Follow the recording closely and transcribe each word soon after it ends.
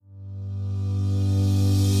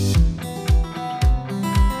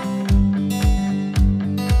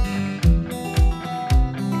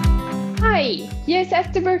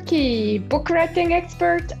Berkey, book writing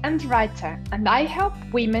expert and writer, and I help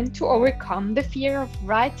women to overcome the fear of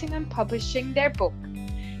writing and publishing their book.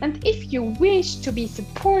 And if you wish to be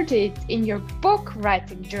supported in your book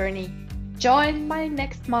writing journey, join my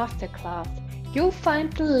next masterclass. You'll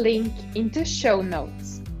find the link in the show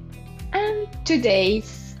notes. And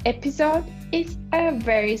today's episode is a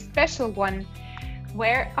very special one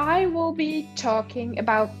where I will be talking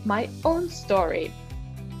about my own story.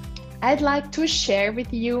 I'd like to share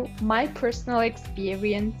with you my personal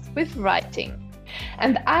experience with writing.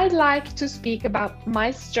 And I'd like to speak about my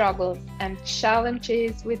struggles and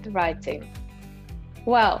challenges with writing.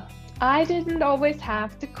 Well, I didn't always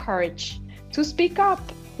have the courage to speak up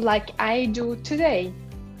like I do today.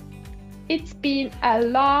 It's been a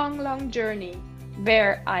long journey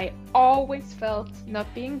where I always felt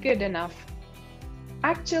not being good enough.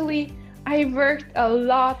 Actually, I worked a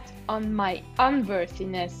lot on my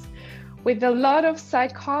unworthiness with a lot of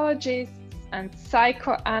psychologists and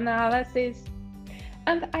psychoanalysis,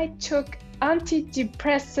 and I took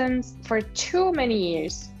antidepressants for too many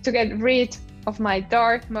years to get rid of my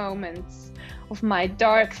dark moments, of my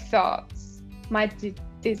dark thoughts, my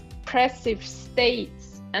depressive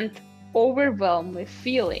states, and overwhelmed with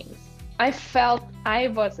feelings. I felt I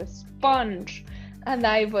was a sponge and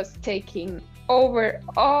I was taking over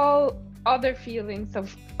all other feelings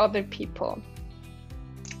of other people.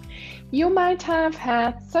 You might have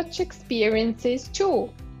had such experiences too,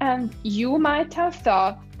 and you might have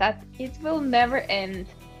thought that it will never end,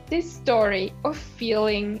 this story of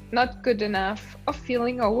feeling not good enough, of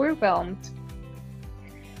feeling overwhelmed.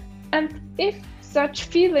 And if such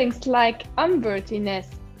feelings like unworthiness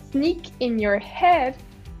sneak in your head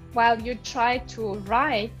while you try to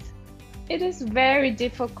write, it is very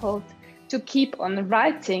difficult to keep on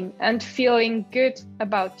writing and feeling good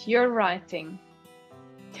about your writing.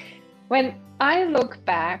 When I look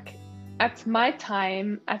back at my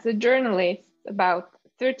time as a journalist about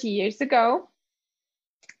 30 years ago,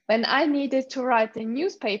 when I needed to write a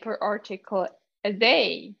newspaper article a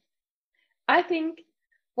day, I think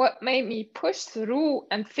what made me push through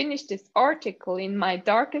and finish this article in my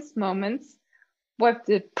darkest moments was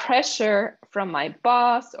the pressure from my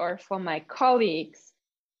boss or from my colleagues.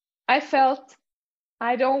 I felt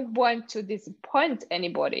I don't want to disappoint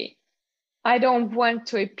anybody. I don't want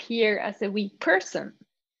to appear as a weak person.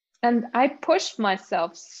 And I pushed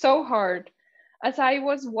myself so hard as I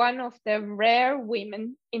was one of the rare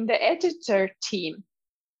women in the editor team.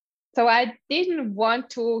 So I didn't want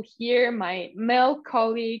to hear my male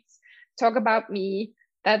colleagues talk about me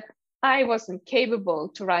that I wasn't capable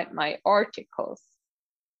to write my articles.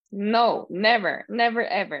 No, never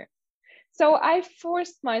ever. So I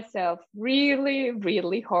forced myself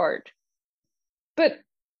really hard. But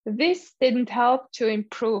this didn't help to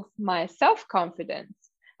improve my self-confidence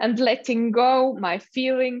and letting go my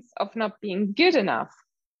feelings of not being good enough.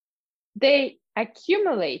 They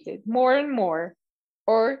accumulated more and more,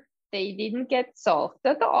 or they didn't get solved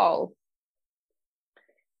at all.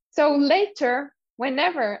 So later,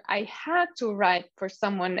 whenever I had to write for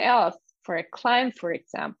someone else, for a client, for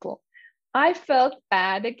example, I felt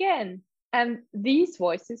bad again. And these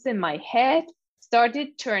voices in my head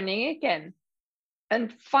started turning again.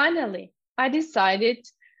 And finally, I decided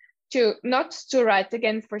to not to write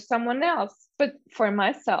again for someone else, but for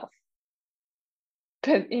myself.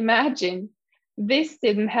 But imagine, this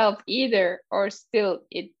didn't help either, or still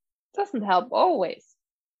it doesn't help always.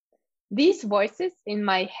 These voices in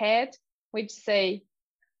my head which say,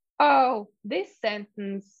 oh, this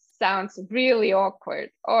sentence sounds really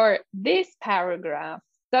awkward, or this paragraph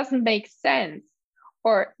doesn't make sense,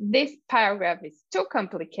 or this paragraph is too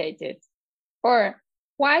complicated, or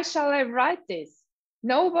why shall I write this?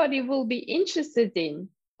 Nobody will be interested in,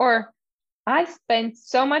 or I spent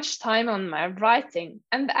so much time on my writing,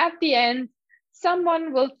 and at the end,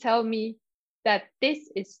 someone will tell me that this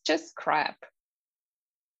is just crap.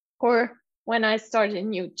 Or when I start a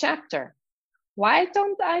new chapter, why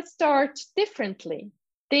don't I start differently?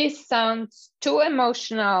 This sounds too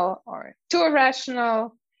emotional, or too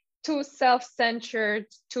irrational, too self-centered,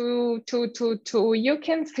 too. You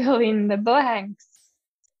can fill in the blanks.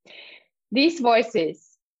 These voices,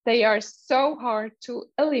 they are so hard to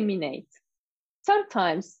eliminate.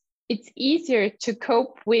 Sometimes it's easier to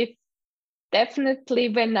cope with, definitely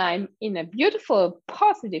when I'm in a beautiful,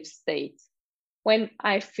 positive state, when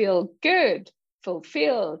I feel good,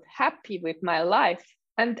 fulfilled, happy with my life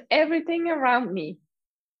and everything around me.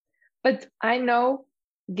 But I know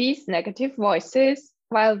these negative voices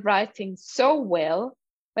while writing so well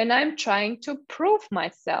when I'm trying to prove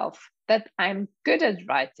myself that I'm good at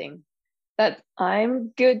writing, that I'm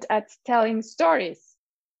good at telling stories,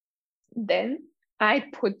 Then I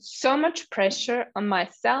put so much pressure on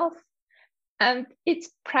myself, and it's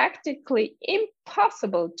practically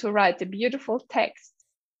impossible to write a beautiful text.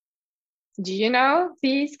 Do you know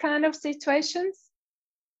these kind of situations?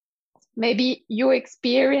 Maybe you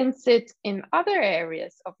experience it in other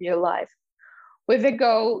areas of your life with a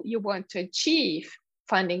goal you want to achieve,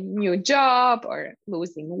 finding a new job or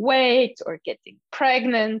losing weight or getting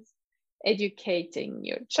pregnant, educating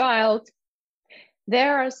your child.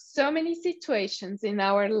 There are so many situations in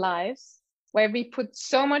our lives where we put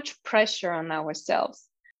so much pressure on ourselves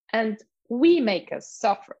and we make us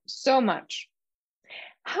suffer so much.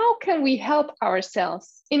 How can we help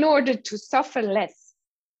ourselves in order to suffer less?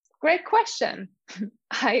 Great question.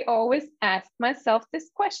 I always ask myself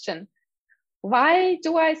this question. Why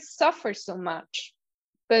do I suffer so much?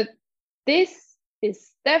 But this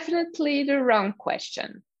is definitely the wrong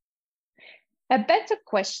question. A better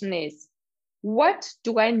question is, what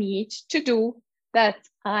do I need to do that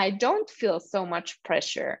I don't feel so much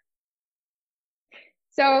pressure?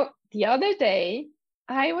 So the other day,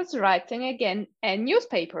 I was writing again a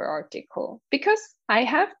newspaper article because I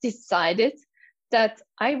have decided that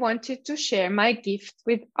I wanted to share my gift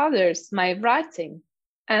with others, my writing.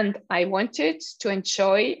 And I wanted to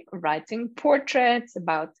enjoy writing portraits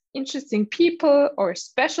about interesting people or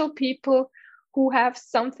special people who have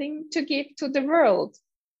something to give to the world.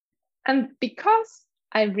 And because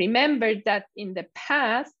I remembered that in the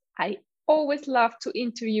past, I always loved to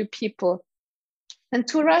interview people and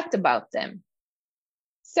to write about them.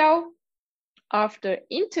 So after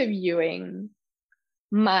interviewing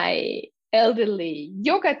my elderly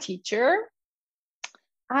yoga teacher,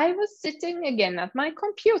 I was sitting again at my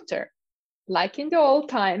computer, like in the old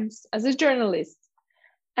times as a journalist,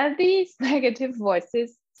 and these negative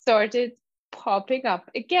voices started popping up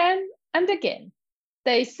again and again.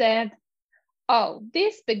 They said, oh,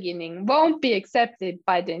 this beginning won't be accepted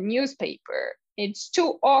by the newspaper. It's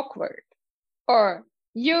too awkward. Or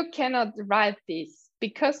you cannot write this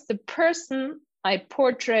because the person I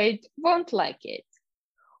portrayed won't like it.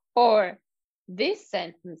 Or this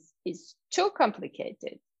sentence is too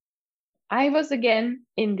complicated. I was again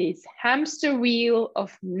in this hamster wheel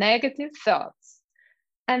of negative thoughts,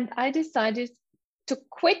 and I decided to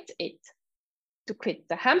quit it, to quit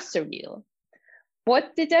the hamster wheel.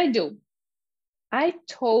 What did I do? I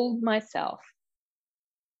told myself,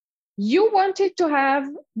 you wanted to have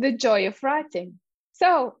the joy of writing,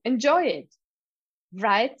 so enjoy it.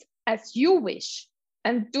 Write as you wish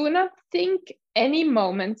and do not think any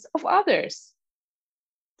moments of others.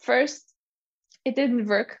 First, it didn't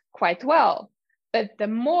work quite well, but the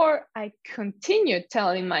more I continued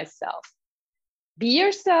telling myself, be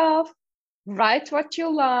yourself, write what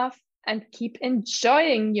you love, and keep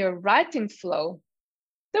enjoying your writing flow,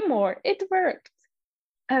 the more it worked.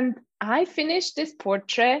 And I finished this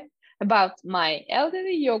portrait about my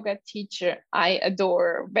elderly yoga teacher I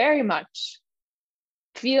adore very much,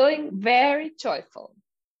 feeling very joyful.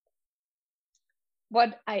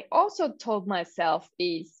 What I also told myself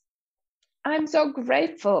is, I'm so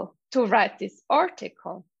grateful to write this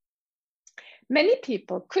article. Many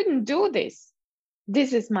people couldn't do this.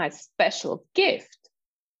 This is my special gift.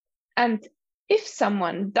 And if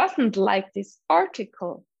someone doesn't like this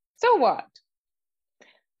article, so what?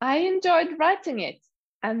 I enjoyed writing it,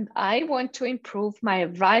 and I want to improve my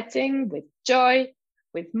writing with joy,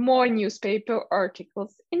 with more newspaper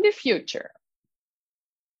articles in the future.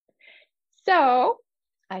 So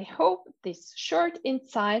I hope this short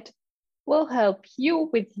insight will help you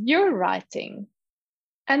with your writing.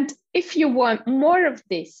 And if you want more of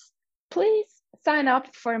this, please sign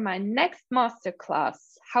up for my next masterclass,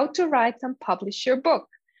 How to Write and Publish Your Book,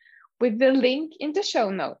 with the link in the show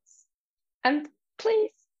notes. And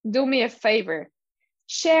please do me a favor,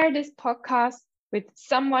 share this podcast with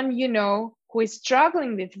someone you know who is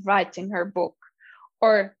struggling with writing her book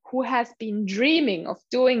or who has been dreaming of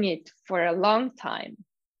doing it for a long time.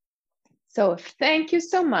 So thank you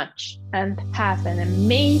so much and have an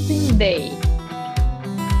amazing day.